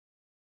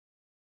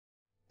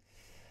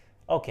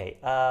Okay,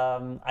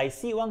 I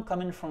see one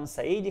comment from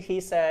Said. He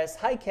says,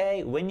 "Hi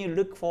Kei, when you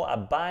look for a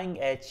buying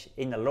edge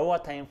in a lower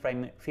time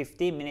frame,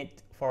 15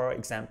 minutes for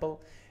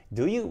example,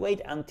 do you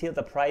wait until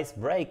the price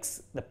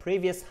breaks the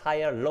previous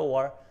higher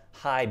lower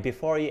high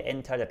before you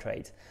enter the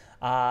trade?"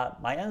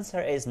 My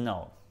answer is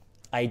no.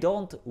 I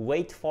don't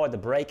wait for the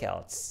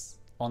breakouts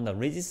on the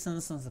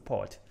resistance and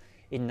support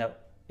in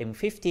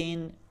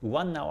 15,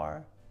 1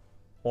 hour,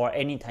 or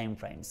any time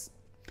frames.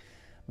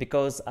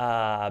 Because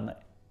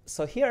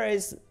so here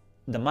is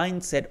the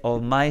mindset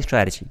of my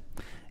strategy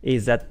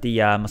is that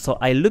so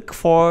I look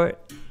for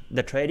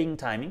the trading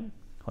timing.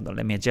 Hold on,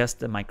 let me adjust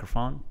the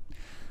microphone.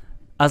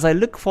 As I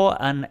look for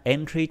an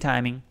entry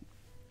timing,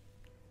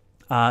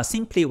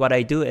 simply what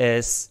I do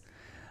is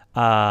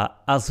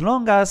as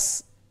long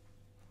as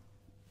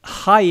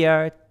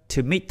higher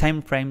to mid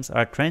time frames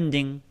are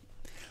trending,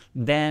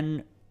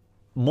 then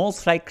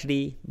most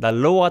likely the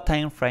lower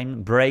time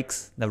frame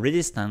breaks the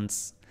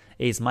resistance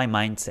is my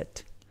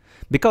mindset.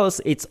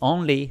 Because it's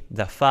only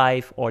the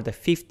 5 or the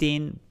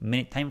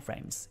 15-minute time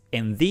frames,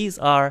 and these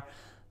are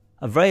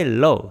very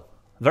low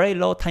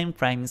time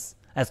frames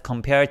as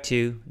compared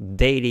to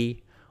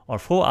daily or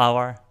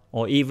 4-hour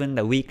or even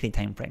the weekly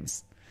time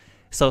frames.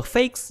 So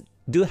fakes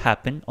do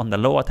happen on the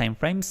lower time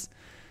frames.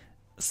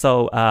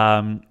 So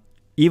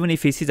even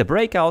if you see the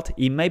breakout,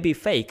 it may be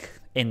fake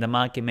and the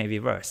market may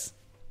reverse.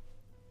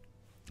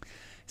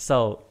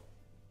 So,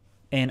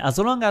 and as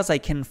long as I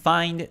can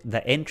find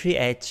the entry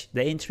edge,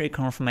 the entry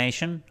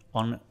confirmation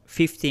on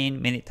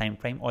 15-minute time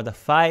frame or the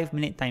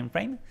 5-minute time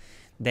frame,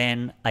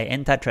 then I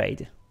enter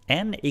trade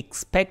and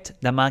expect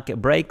the market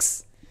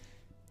breaks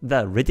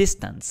the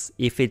resistance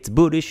if it's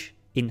bullish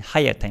in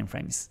higher time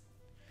frames.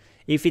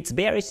 If it's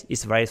bearish,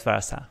 it's vice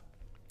versa.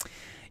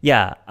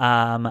 Yeah,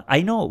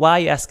 I know why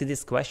you asked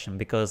this question,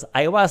 because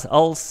I was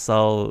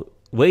also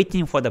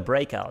waiting for the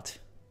breakout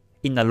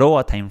in the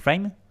lower time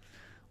frame,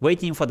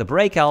 waiting for the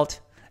breakout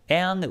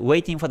and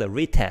waiting for the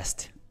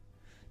retest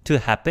to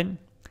happen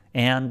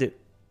and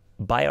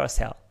buy or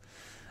sell.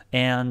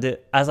 And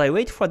as I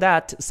wait for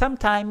that,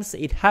 sometimes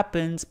it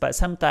happens, but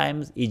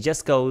sometimes it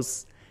just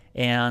goes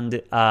and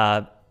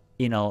there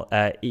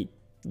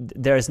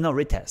is no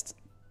retest.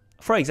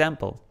 For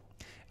example,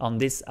 on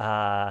this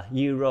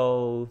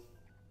Euro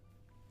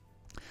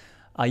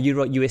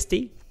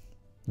USD,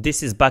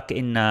 this is back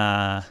in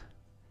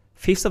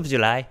 5th of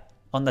July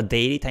on the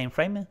daily time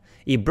frame,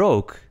 it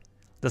broke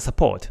the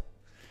support.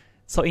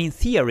 So in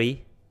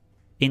theory,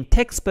 in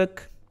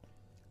textbook,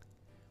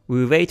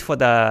 we wait for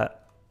the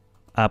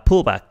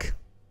pullback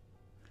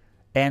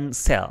and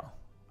sell,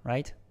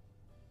 right?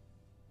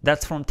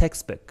 That's from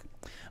textbook.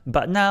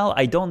 But now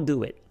I don't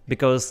do it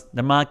because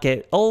the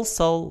market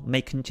also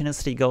may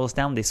continuously goes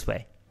down this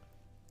way.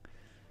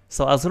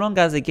 So as long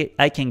as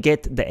I can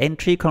get the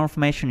entry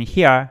confirmation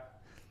here,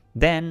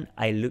 then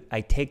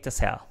I take the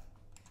sell.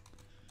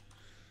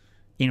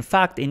 In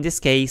fact, in this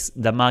case,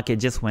 the market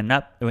just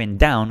went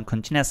down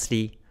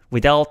continuously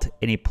without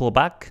any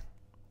pullback.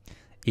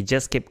 It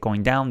just kept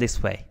going down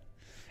this way.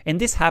 And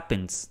this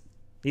happens.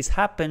 This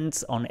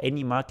happens on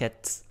any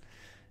markets.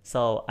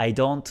 So I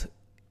don't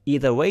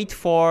either wait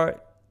for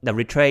the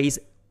retrace,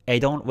 I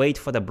don't wait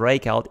for the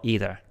breakout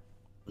either.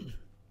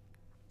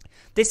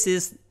 This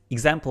is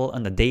example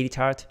on the daily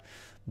chart,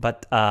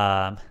 but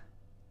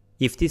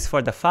if this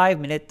for the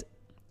 5-minute,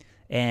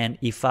 and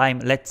if I'm,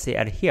 let's say,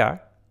 at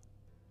here,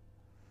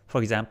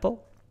 for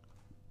example,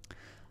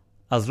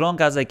 as long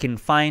as I can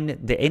find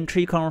the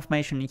entry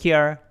confirmation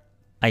here,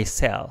 I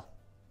sell.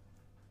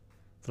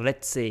 So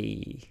let's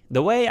see.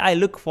 The way I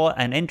look for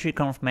an entry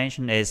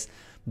confirmation is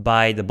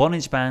by the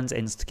Bollinger Bands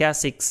and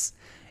stochastics,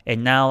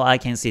 and now I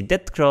can see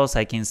dead cross,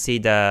 I can see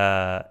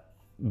the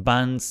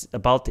bands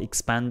about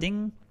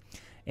expanding,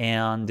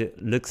 and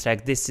looks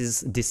like this is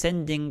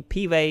descending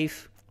P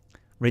wave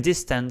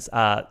resistance.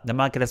 The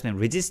market has been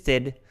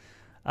resisted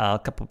a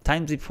couple of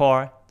times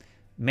before.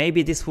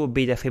 Maybe this will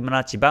be the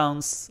Fibonacci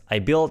bounce. I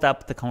build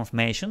up the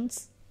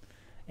confirmations,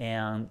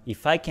 and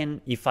if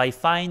I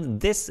find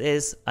this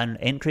is an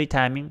entry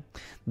timing,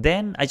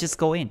 then I just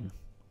go in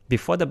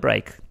before the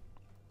break.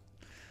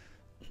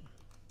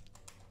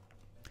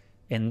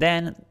 And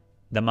then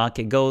the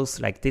market goes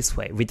like this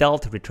way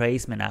without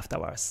retracement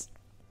afterwards.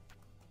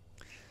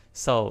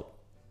 So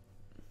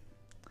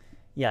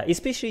yeah,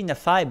 especially in the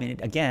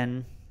 5-minute,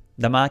 again,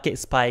 the market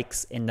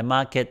spikes and the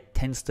market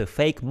tends to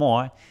fake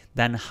more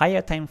than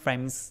higher time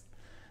frames.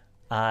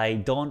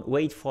 I don't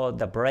wait for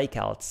the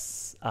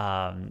breakouts,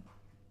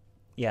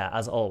 yeah,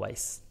 as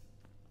always.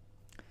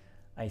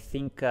 I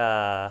think,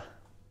 yeah,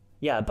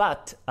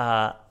 but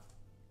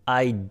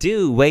I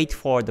do wait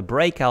for the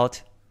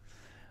breakout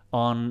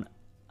on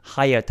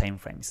higher time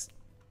frames.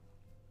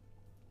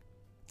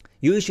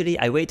 Usually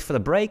I wait for the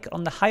break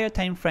on the higher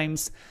time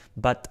frames,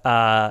 but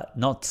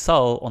not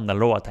so on the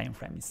lower time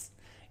frames.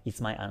 It's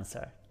my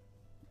answer.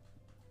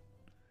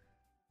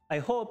 I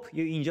hope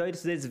you enjoyed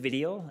today's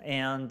video,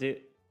 and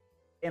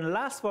in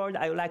last word,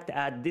 I would like to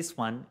add this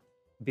one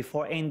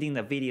before ending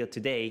the video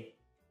today,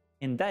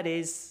 and that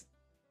is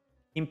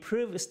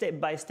improve step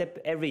by step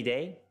every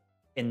day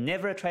and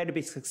never try to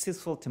be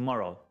successful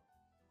tomorrow.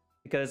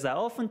 Because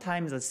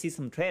oftentimes I see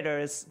some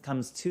traders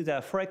comes to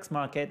the Forex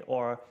market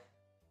or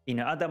in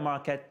other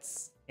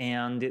markets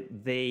and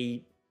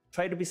they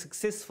try to be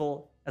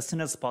successful as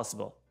soon as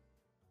possible.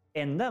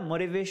 And that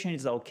motivation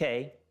is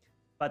okay.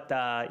 But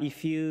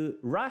if you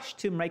rush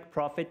to make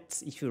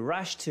profits, if you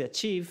rush to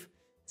achieve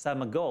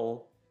some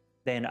goal,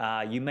 then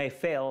you may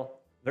fail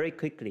very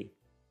quickly.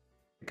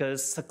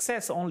 Because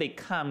success only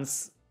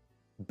comes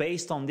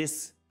based on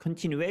this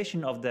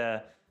continuation of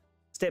the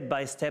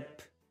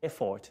step-by-step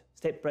effort,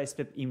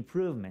 step-by-step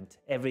improvement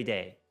every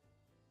day.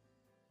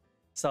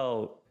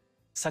 So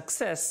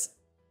success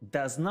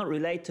does not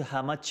relate to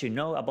how much you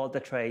know about the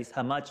trades,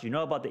 how much you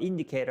know about the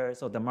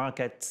indicators or the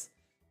markets.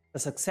 The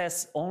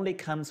success only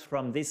comes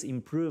from this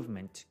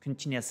improvement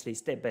continuously,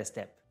 step by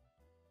step.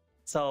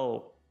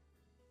 So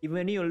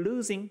when you're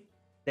losing,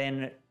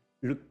 then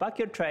look back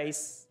your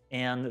trades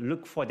and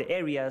look for the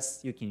areas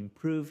you can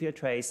improve your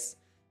trades.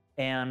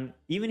 And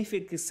even if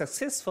it is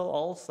successful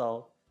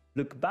also,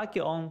 look back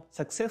your own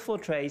successful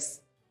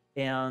trades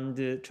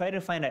and try to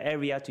find an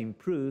area to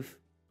improve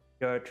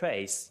your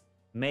trades.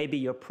 Maybe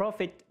your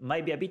profit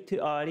might be a bit too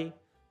early,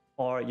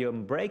 or your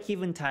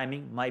break-even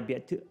timing might be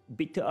a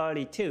bit too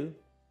early too,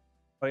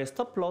 or your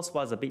stop loss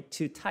was a bit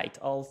too tight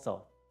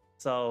also.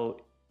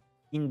 So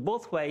in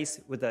both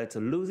ways, whether it's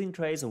losing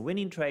trades or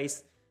winning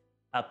trades,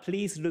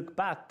 please look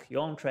back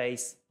your own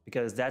trades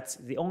because that's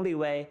the only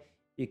way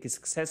you can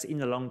success in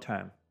the long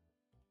term.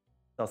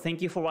 So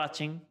thank you for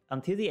watching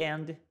until the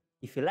end.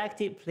 If you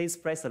liked it, please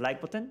press the like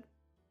button.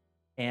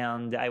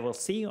 And I will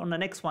see you on the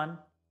next one.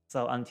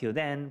 So until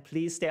then,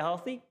 please stay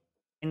healthy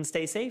and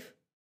stay safe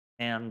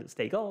and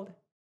stay gold.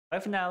 Bye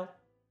for now.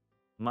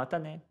 Mata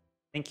ne.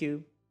 Thank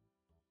you.